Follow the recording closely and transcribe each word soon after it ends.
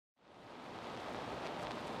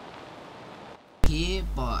here,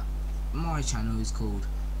 but my channel is called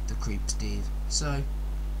TheCreeperSteve. So,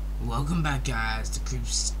 welcome back, guys.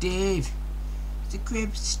 TheCreeperSteve.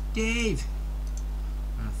 TheCreeperSteve.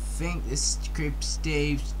 And I think this is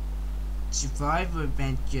TheCreeperSteve's survival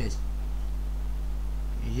adventures.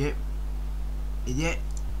 Yep.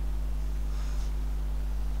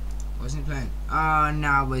 Wasn't playing. Oh,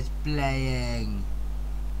 now it's playing.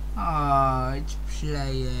 Oh, it's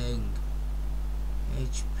playing.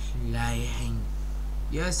 It's playing.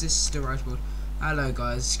 Yes, this is the right board. Hello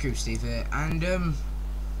guys, TheCreeperSteve here, and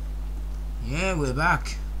yeah, we're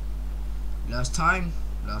back. Last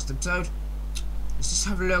episode, let's just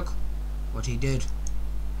have a look what he did,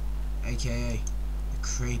 aka the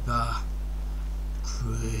creeper.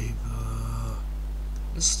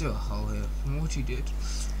 There's still a hole here from what he did.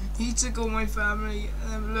 He took all my family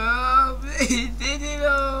and love. He did it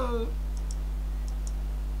all.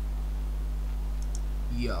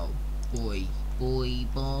 Yo, boy.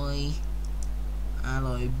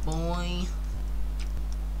 Hello, boy.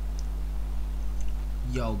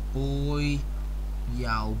 Yo, boy.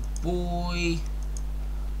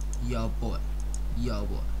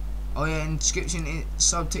 Oh yeah, in description,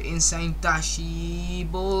 sub to Insane Dashy,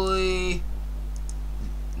 boy.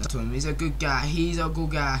 Not to him. He's a good guy.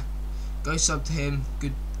 Go sub to him.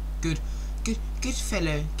 Good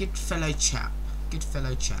fellow chap.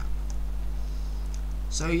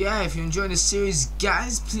 So yeah, if you're enjoying the series,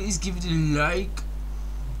 guys, please give it a like,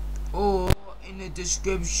 or in the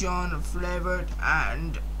description, flavored,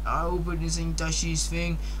 and I'll put Insane Dashy's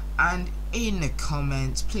thing, and in the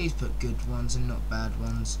comments, please put good ones and not bad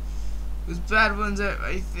ones, because bad ones are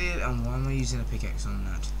right there. And why am I using a pickaxe on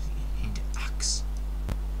that? We need an axe.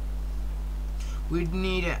 We'd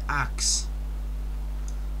need an axe.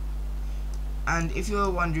 And if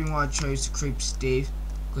you're wondering why I chose TheCreeperSteve,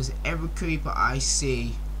 because every creeper I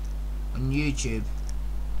see on YouTube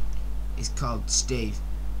is called Steve.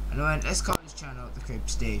 And I went, let's call this channel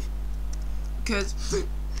TheCreeperSteve, because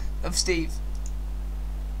of Steve.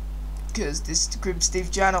 Because this is the TheCreeperSteve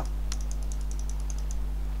channel.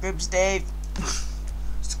 TheCreeperSteve.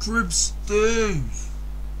 It's TheCreeperSteve.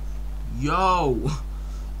 Yo.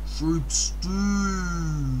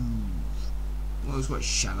 TheCreeperSteve. Well, it's quite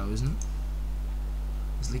shallow, isn't it?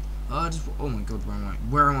 It's like, oh my god,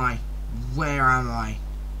 where am I?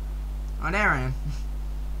 Oh, there I am.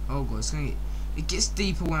 Oh god, it gets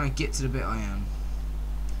deeper when I get to the bit I am.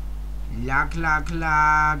 Lag.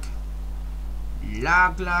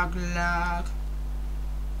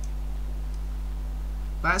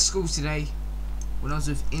 But at school today, when I was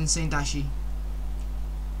with Insane Dashy,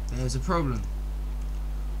 there was a problem.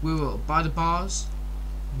 We were by the bars,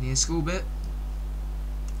 near school bit,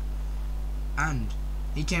 and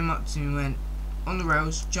he came up to me and went, on the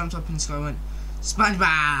rails, jumped up in the sky and went,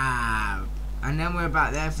 SpongeBob! And then we're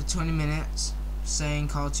about there for 20 minutes, saying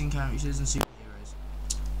cartoon characters and superheroes.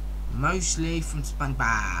 Mostly from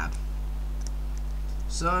SpongeBob.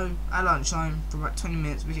 So, at lunchtime, for about 20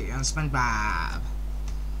 minutes, we get going SpongeBob.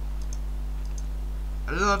 I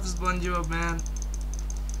love SpongeBob, man.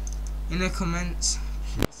 In the comments,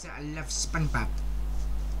 please say I love SpongeBob.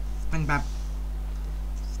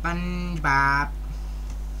 SpongeBob.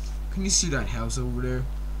 Can you see that house over there?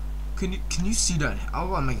 Can you see that? I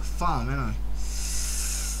want to make a farm, ain't I?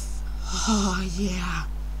 Oh yeah.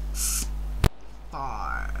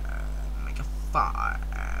 Make a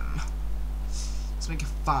farm. Let's make a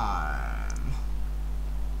farm.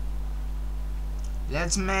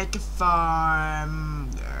 Let's make a farm.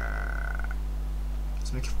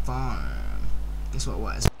 Guess what?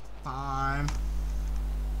 Let's make a farm.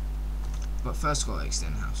 But first, gotta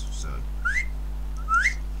extend the house. So.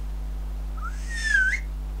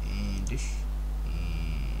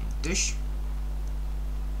 Dish.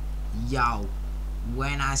 Yo,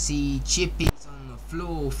 when I see chippies on the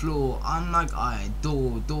floor, I'm like, I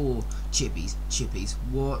adore chippies.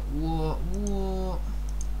 What?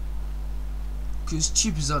 Because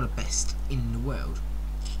chippies are the best in the world.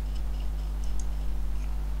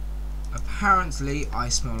 Apparently, I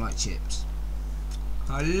smell like chips.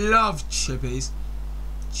 I love chippies.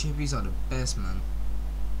 Chippies are the best, man.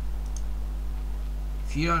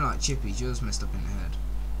 If you don't like chippies, you're just messed up in the head.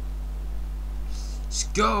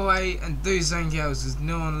 Just go away and do something else, because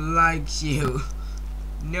no one likes you.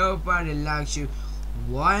 Nobody likes you.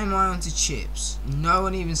 Why am I onto chips? No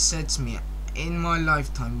one even said to me in my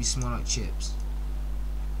lifetime you smell like chips.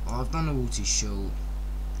 Oh, I've done the water short.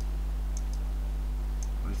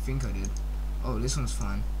 I think I did. Oh, this one's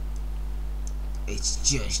fine. It's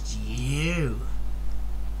just you.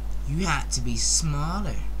 You had to be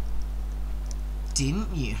smaller,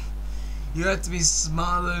 didn't you? You have to be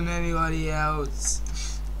smaller than anybody else.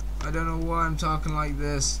 I don't know why I'm talking like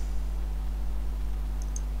this.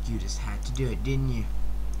 You just had to do it, didn't you?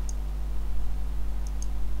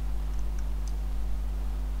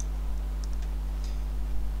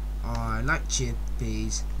 Oh, I like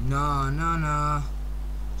chippies. No, no, no.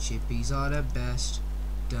 Chippies are the best.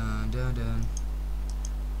 Dun dun dun.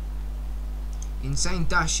 Insane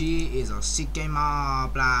Dashi is a sick gamer,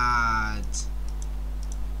 blood.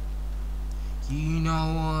 You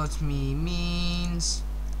know what me means.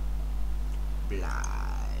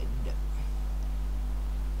 Blood.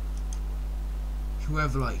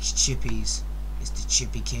 Whoever likes chippies is the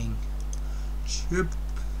chippy king. Chip.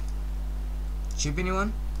 Chip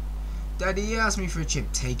anyone? Daddy, he asked me for a chip.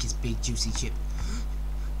 Take his big juicy chip.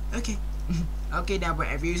 Okay. Okay, Dad,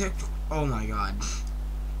 whatever you say. Oh my god.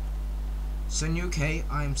 Son, you okay?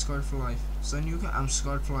 I am scarred for life. Son, you okay? I'm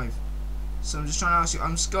scarred for life. So I'm just trying to ask you.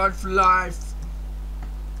 I'm scarred for life.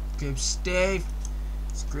 TheCreeperSteve.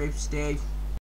 TheCreeperSteve.